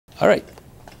All right,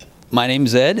 my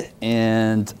name's Ed,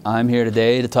 and I'm here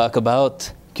today to talk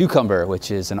about Cucumber,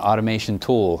 which is an automation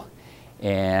tool.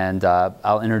 And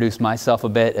I'll introduce myself a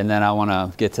bit, and then I want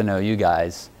to get to know you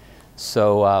guys.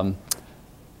 So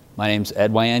my name's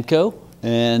Ed Wiancko,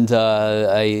 and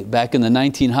back in the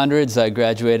 1900s, I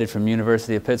graduated from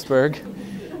University of Pittsburgh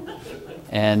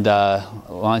and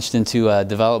launched into a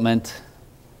development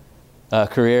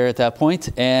career at that point.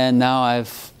 And now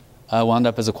I've wound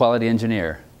up as a quality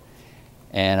engineer.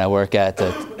 And I work at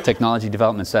the Technology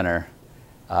Development Center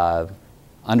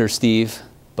under Steve,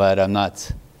 but I'm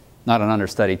not an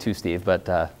understudy to Steve, but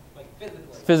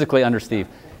like physically under Steve.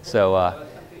 So,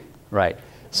 right.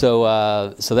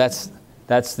 So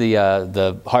that's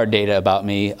the hard data about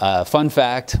me. Fun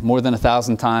fact: more than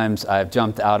 1,000 times I've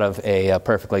jumped out of a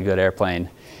perfectly good airplane,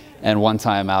 and one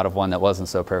time out of one that wasn't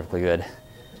so perfectly good.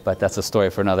 But that's a story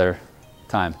for another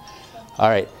time. All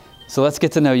right. So let's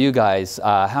get to know you guys.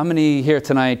 How many here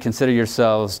tonight consider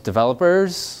yourselves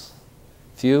developers?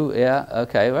 Few? Yeah?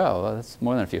 Okay, well, that's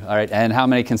more than a few. All right, and how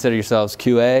many consider yourselves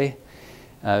QA?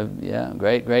 Yeah,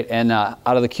 great, great. And out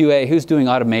of the QA, who's doing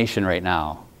automation right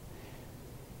now?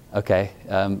 Okay,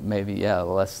 maybe, yeah, a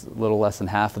little less than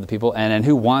half of the people. And then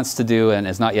who wants to do and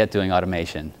is not yet doing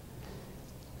automation?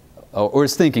 Or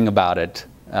is thinking about it?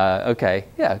 Okay,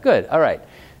 yeah, good, all right.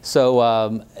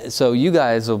 So, so you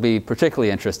guys will be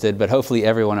particularly interested, but hopefully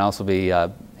everyone else will be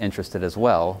interested as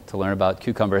well to learn about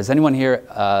Cucumber. Has anyone here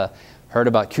heard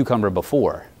about Cucumber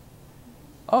before?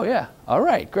 Oh yeah, all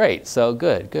right, great. So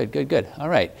good. All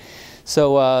right.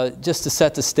 So just to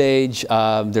set the stage,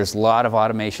 there's a lot of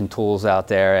automation tools out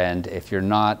there, and if you're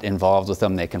not involved with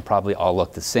them, they can probably all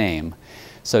look the same.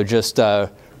 So just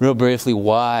real briefly,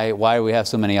 why do we have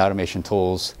so many automation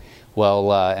tools?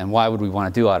 Well, and why would we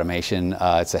want to do automation?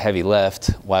 It's a heavy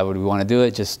lift. Why would we want to do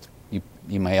it? Just you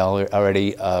may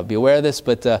already be aware of this,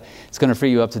 but it's going to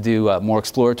free you up to do more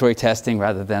exploratory testing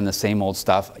rather than the same old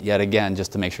stuff. Yet again,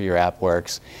 just to make sure your app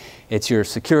works. It's your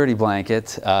security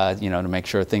blanket, to make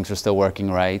sure things are still working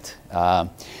right.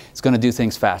 It's going to do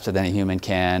things faster than a human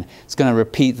can. It's going to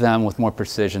repeat them with more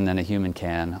precision than a human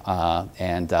can,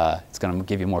 and it's going to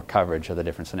give you more coverage of the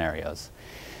different scenarios.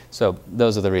 So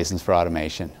those are the reasons for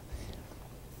automation.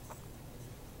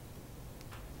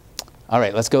 All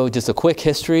right, let's go just a quick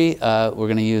history. We're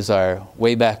going to use our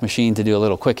Wayback Machine to do a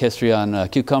little quick history on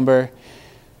Cucumber.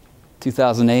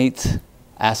 2008,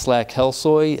 Aslak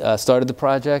Helsoy started the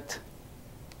project.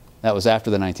 That was after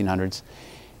the 1900s.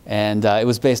 And it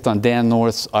was based on Dan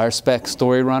North's RSpec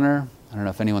story runner. I don't know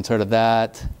if anyone's heard of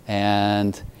that.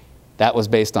 And that was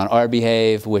based on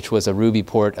RBehave, which was a Ruby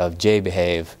port of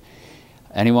JBehave.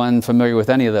 Anyone familiar with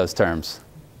any of those terms?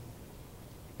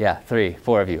 Yeah, 3,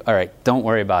 4 of you. All right, don't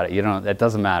worry about it. It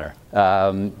doesn't matter.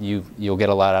 You'll get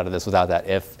a lot out of this without that.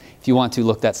 If you want to,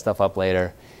 look that stuff up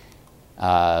later.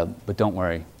 But don't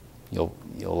worry, you'll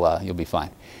be fine.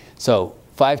 So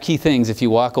 5 key things if you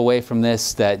walk away from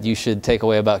this that you should take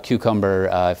away about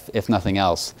Cucumber, if nothing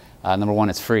else. Number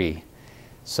 1, it's free.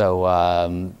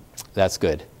 So that's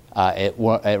good. It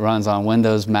runs on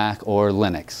Windows, Mac, or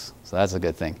Linux. So that's a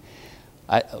good thing.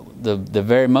 The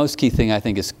very most key thing I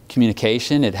think is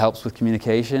communication. It helps with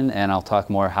communication, and I'll talk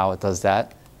more how it does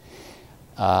that.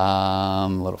 A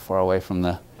little far away from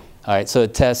the. All right, so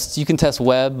it tests. You can test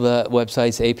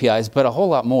websites, APIs, but a whole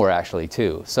lot more actually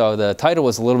too. So the title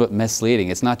was a little bit misleading.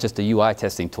 It's not just a UI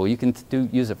testing tool. You can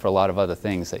use it for a lot of other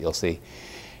things that you'll see.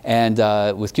 And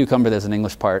with Cucumber, there's an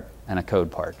English part and a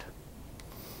code part.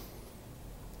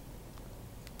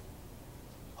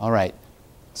 All right.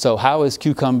 So how is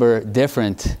Cucumber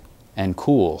different and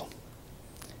cool?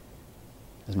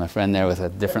 There's my friend there with a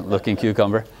different looking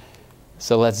cucumber.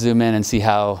 So let's zoom in and see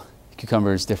how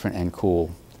Cucumber is different and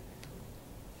cool.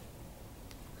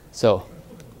 So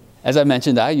as I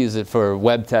mentioned, I use it for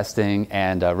web testing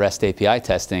and REST API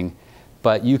testing,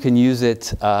 but you can use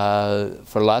it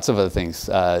for lots of other things.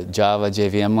 Java,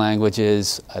 JVM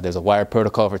languages, there's a wire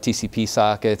protocol for TCP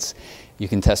sockets. You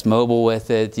can test mobile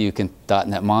with it. You can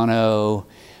 .NET Mono,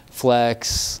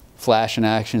 Flex, Flash and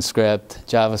ActionScript,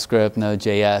 JavaScript,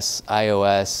 Node.js,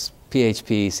 iOS,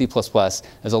 PHP, C++.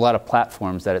 There's a lot of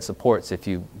platforms that it supports if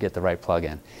you get the right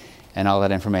plugin. And all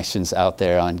that information's out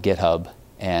there on GitHub.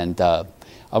 And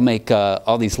I'll make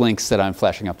all these links that I'm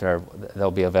flashing up there, they'll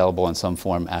be available in some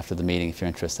form after the meeting if you're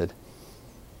interested.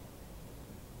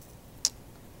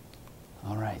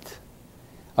 All right.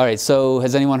 All right, so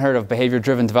has anyone heard of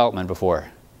behavior-driven development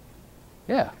before?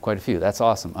 Yeah, quite a few. That's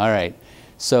awesome. All right.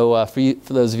 So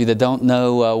for those of you that don't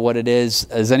know what it is,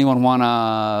 does anyone want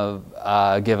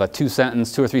to give a 2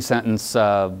 or 3 sentence,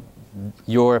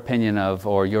 your opinion of,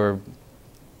 or your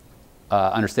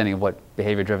understanding of what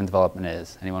behavior-driven development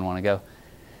is. Anyone want to go?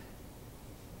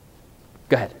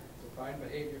 Go ahead. Define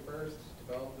behavior first,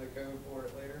 develop the code for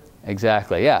it later.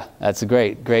 Exactly. Yeah, that's a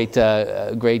great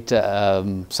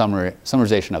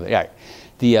summarization of it. Yeah.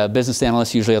 The business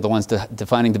analysts usually are the ones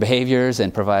defining the behaviors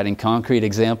and providing concrete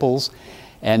examples,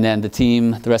 and then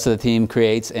the rest of the team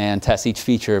creates and tests each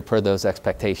feature per those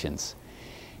expectations.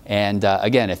 And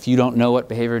again, if you don't know what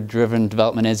behavior-driven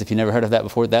development is, if you've never heard of that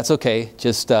before, that's okay.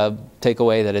 Just take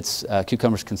away that it's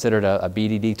Cucumber's considered a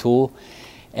BDD tool,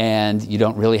 and you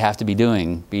don't really have to be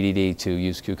doing BDD to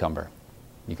use Cucumber.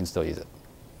 You can still use it.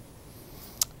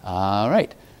 All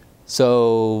right.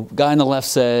 So guy on the left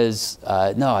says,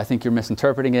 no, I think you're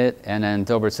misinterpreting it. And then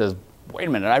Dilbert says, wait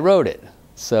a minute, I wrote it.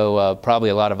 So probably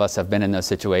a lot of us have been in those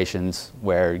situations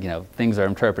where things are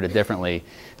interpreted differently.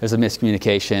 There's a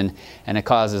miscommunication, and it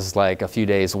causes like a few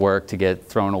days' work to get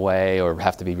thrown away or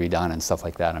have to be redone and stuff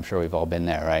like that. I'm sure we've all been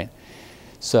there, right?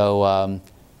 So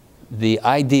the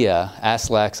idea,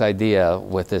 ASLAC's idea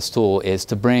with this tool is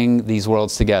to bring these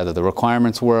worlds together, the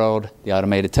requirements world, the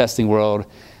automated testing world,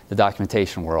 the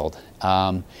documentation world.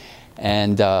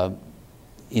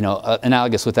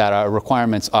 Analogous with that, our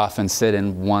requirements often sit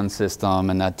in one system,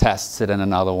 and the tests sit in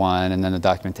another one, and then the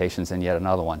documentation's in yet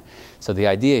another one. So the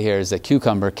idea here is that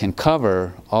Cucumber can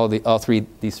cover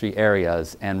these three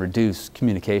areas and reduce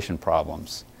communication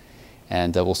problems.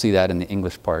 And we'll see that in the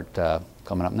English part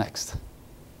coming up next.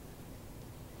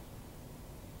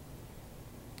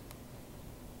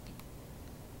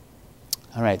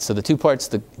 All right, so the two parts,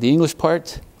 the English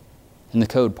part and the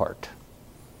code part.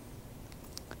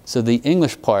 So the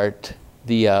English part,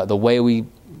 the way we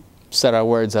set our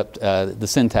words up, the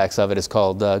syntax of it is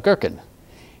called gherkin.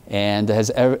 And has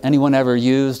anyone ever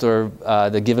used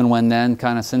the given, when, then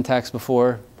kind of syntax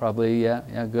before? Probably,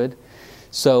 yeah, good.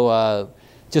 So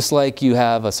just like you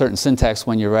have a certain syntax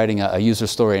when you're writing a user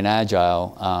story in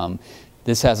Agile,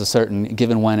 this has a certain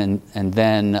given, when, and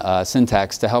then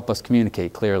syntax to help us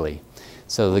communicate clearly.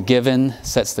 So the given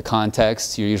sets the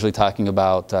context. You're usually talking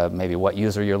about maybe what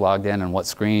user you're logged in and what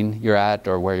screen you're at,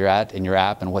 or where you're at in your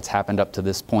app and what's happened up to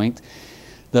this point.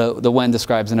 The when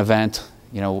describes an event,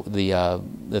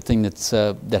 the thing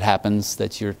that happens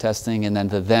that you're testing, and then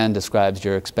the then describes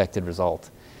your expected result.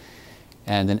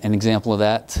 And an example of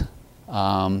that.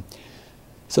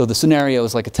 So the scenario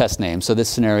is like a test name. So this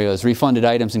scenario is refunded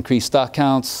items increase stock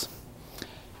counts.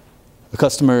 The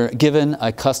customer, given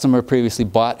a customer previously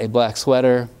bought a black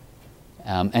sweater.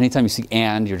 Anytime you see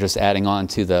and, you're just adding on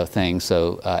to the thing,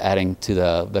 so adding to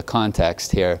the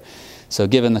context here. So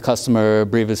given the customer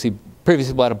previously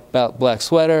bought a black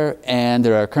sweater, and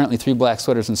there are currently 3 black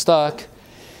sweaters in stock.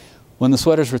 When the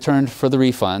sweater's returned for the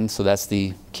refund, so that's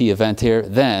the key event here,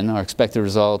 then our expected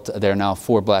result, there are now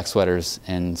 4 black sweaters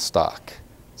in stock.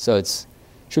 So it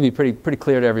should be pretty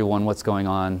clear to everyone what's going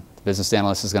on. Business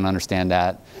analyst is going to understand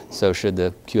that, so should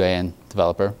the QA and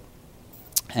developer.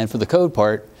 And for the code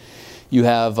part, you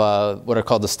have what are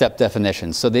called the step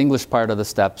definitions. So the English part are the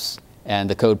steps, and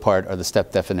the code part are the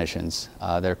step definitions.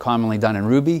 They're commonly done in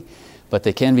Ruby, but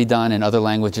they can be done in other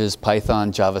languages,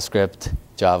 Python, JavaScript,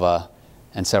 Java,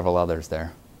 and several others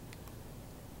there.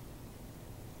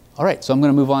 All right, so I'm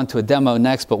going to move on to a demo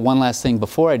next, but one last thing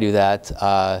before I do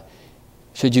that.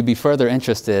 Should you be further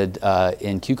interested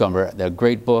in Cucumber, the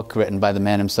great book written by the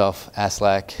man himself,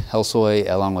 Aslak Helsoy,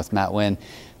 along with Matt Wynn,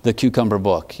 the Cucumber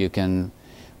book.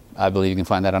 I believe you can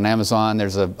find that on Amazon.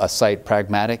 There's a site,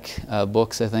 Pragmatic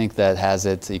Books, I think, that has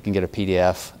it. You can get a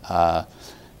PDF.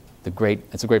 It's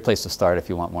a great place to start if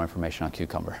you want more information on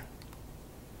Cucumber.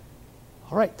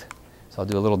 All right, so I'll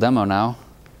do a little demo now.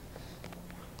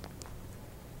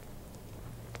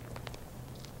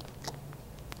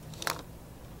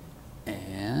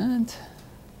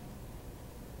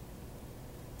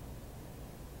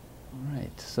 All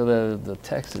right, so the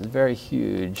text is very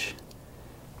huge.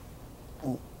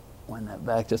 We'll wind that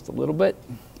back just a little bit.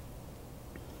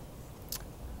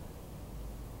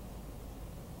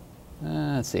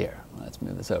 Let's see here. Let's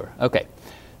move this over. Okay,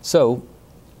 so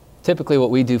typically what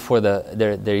we do for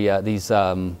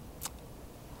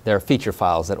there are feature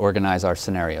files that organize our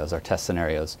scenarios, our test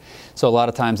scenarios. So a lot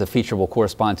of times a feature will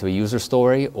correspond to a user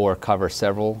story or cover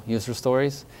several user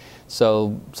stories.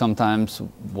 So sometimes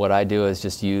what I do is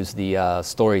just use the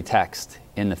story text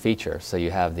in the feature. So you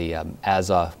have the,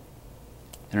 as a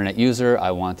internet user,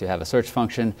 I want to have a search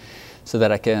function so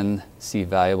that I can see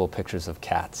valuable pictures of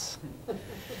cats.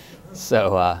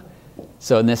 So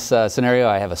in this scenario,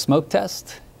 I have a smoke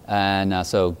test. And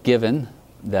so given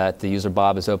that the user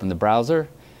Bob has opened the browser,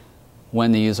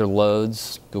 when the user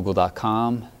loads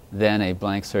google.com, then a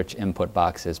blank search input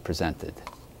box is presented.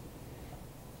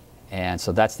 And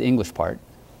so that's the English part.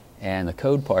 And the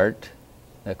code part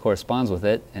that corresponds with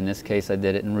it, in this case I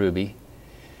did it in Ruby.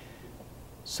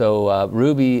 So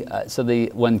Ruby,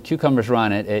 when Cucumber's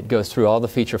run, it goes through all the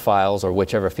feature files or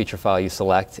whichever feature file you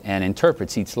select and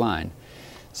interprets each line.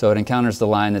 So it encounters the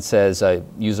line that says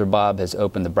user Bob has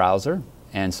opened the browser,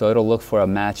 and so it'll look for a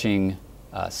matching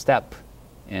step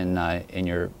in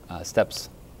your steps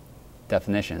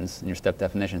definitions, in your step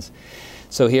definitions.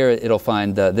 So here it'll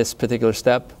find this particular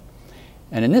step,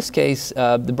 and in this case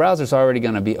the browser's already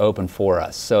going to be open for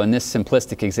us. So in this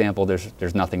simplistic example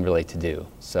there's nothing really to do.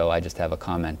 So I just have a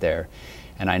comment there,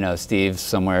 and I know Steve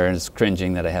somewhere is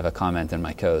cringing that I have a comment in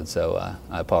my code, so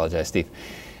I apologize, Steve.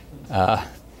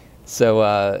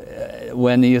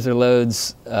 When the user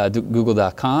loads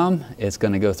google.com, it's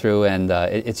going to go through and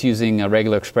it's using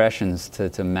regular expressions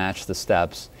to match the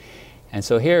steps. And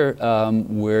so here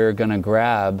we're going to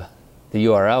grab the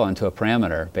URL into a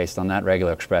parameter based on that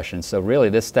regular expression. So really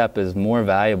this step is more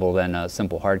valuable than a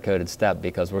simple hard-coded step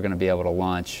because we're going to be able to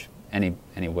launch any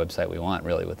website we want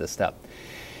really with this step.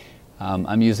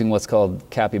 I'm using what's called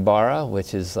Capybara,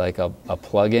 which is like a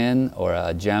plugin or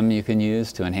a gem you can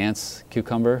use to enhance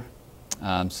Cucumber.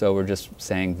 So we're just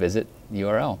saying visit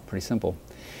URL, pretty simple.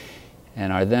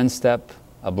 And our then step,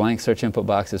 a blank search input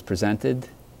box is presented.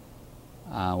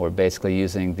 We're basically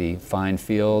using the find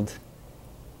field,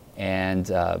 and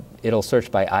it'll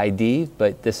search by ID,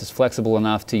 but this is flexible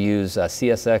enough to use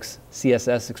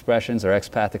CSS expressions or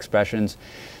XPath expressions.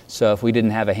 So if we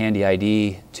didn't have a handy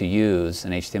ID to use,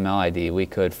 an HTML ID, we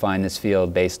could find this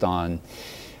field based on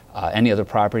any other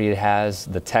property it has,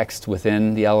 the text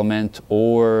within the element,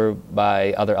 or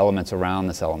by other elements around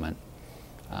this element.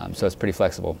 So it's pretty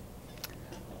flexible.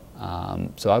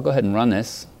 So I'll go ahead and run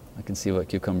this. I can see what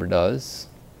Cucumber does.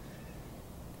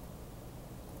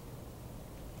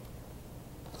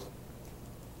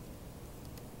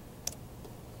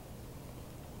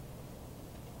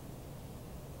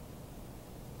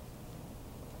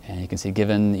 And you can see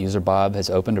given user Bob has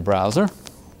opened a browser,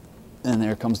 and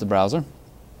there comes the browser.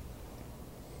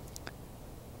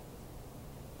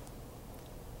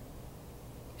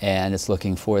 And it's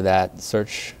looking for that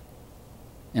search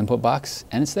input box,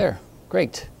 and it's there.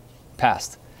 Great,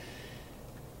 passed.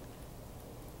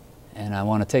 And I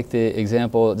want to take the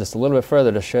example just a little bit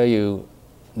further to show you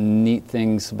neat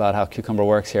things about how Cucumber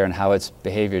works here and how it's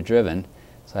behavior driven.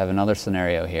 So I have another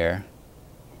scenario here,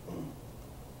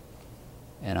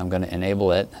 and I'm going to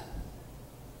enable it.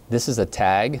 This is a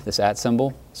tag, this @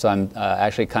 symbol, so I'm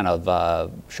actually kind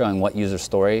of showing what user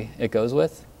story it goes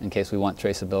with in case we want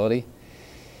traceability.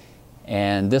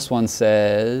 And this one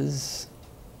says,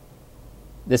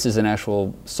 this is an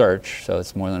actual search, so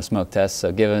it's more than a smoke test.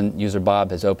 So given user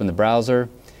Bob has opened the browser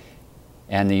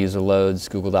and the user loads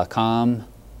google.com,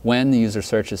 when the user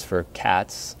searches for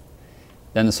cats,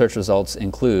 then the search results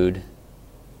include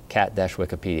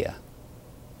cat-Wikipedia.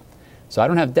 So I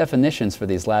don't have definitions for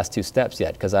these last two steps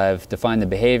yet because I've defined the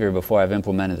behavior before I've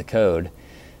implemented the code.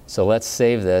 So let's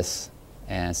save this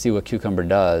and see what Cucumber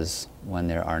does when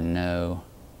there are no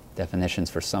definitions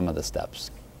for some of the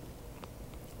steps.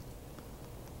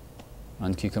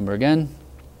 Run Cucumber again.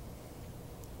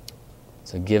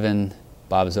 So given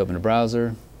Bob has opened a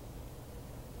browser,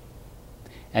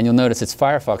 and you'll notice it's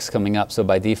Firefox coming up, so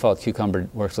by default Cucumber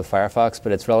works with Firefox,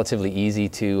 but it's relatively easy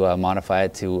to modify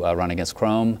it to run against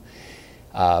Chrome.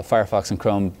 Firefox and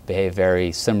Chrome behave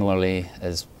very similarly,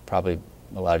 as probably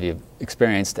a lot of you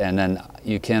experienced, and then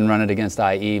you can run it against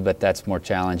IE, but that's more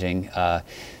challenging.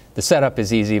 The setup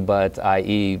is easy, but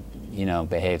IE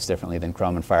behaves differently than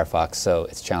Chrome and Firefox, so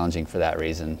it's challenging for that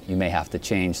reason. You may have to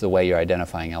change the way you're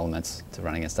identifying elements to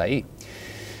run against IE.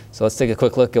 So let's take a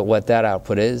quick look at what that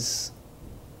output is.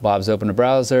 Bob's opened a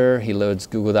browser, he loads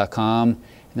google.com, and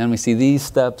then we see these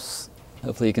steps.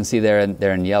 Hopefully you can see they're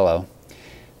in yellow.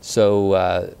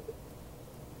 So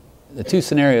the two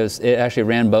scenarios, it actually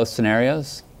ran both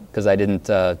scenarios because I didn't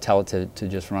tell it to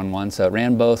just run one. So it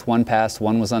ran both, one passed,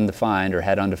 one was undefined or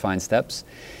had undefined steps.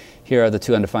 Here are the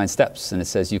two undefined steps, and it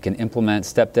says you can implement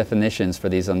step definitions for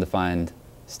these undefined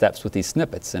steps with these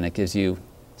snippets, and it gives you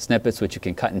snippets which you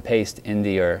can cut and paste into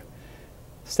your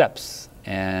steps,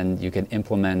 and you can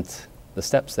implement the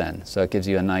steps then. So it gives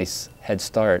you a nice head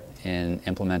start in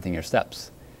implementing your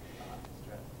steps.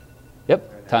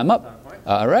 Yep, time up.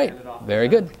 All right, very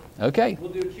good. Okay.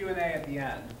 We'll do Q&A at the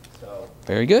end. So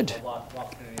very good. lots of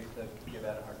opportunities to give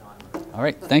that a hard time. All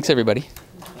right, thanks everybody.